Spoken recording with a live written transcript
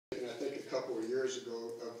years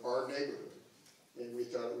ago of our neighborhood. And we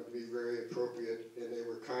thought it would be very appropriate, and they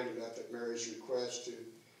were kind enough at Mary's request to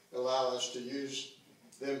allow us to use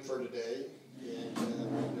them for today, and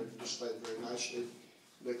they're displayed very nicely.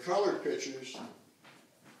 The colored pictures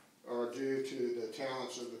are due to the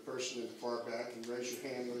talents of the person in the far back, and raise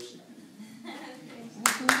your hand, Lucy.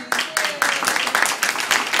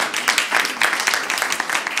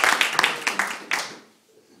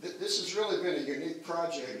 This has really been a unique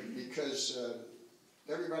project because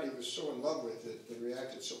everybody was so in love with it and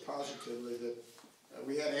reacted so positively that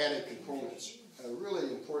we had added components. A really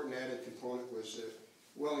important added component was the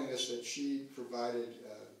willingness that she provided,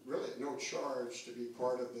 really at no charge, to be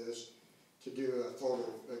part of this, to do a photo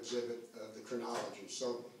exhibit of the chronology.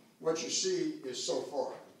 So what you see is so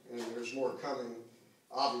far, and there's more coming,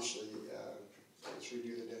 obviously, as we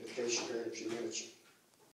do the dedication here in a few minutes.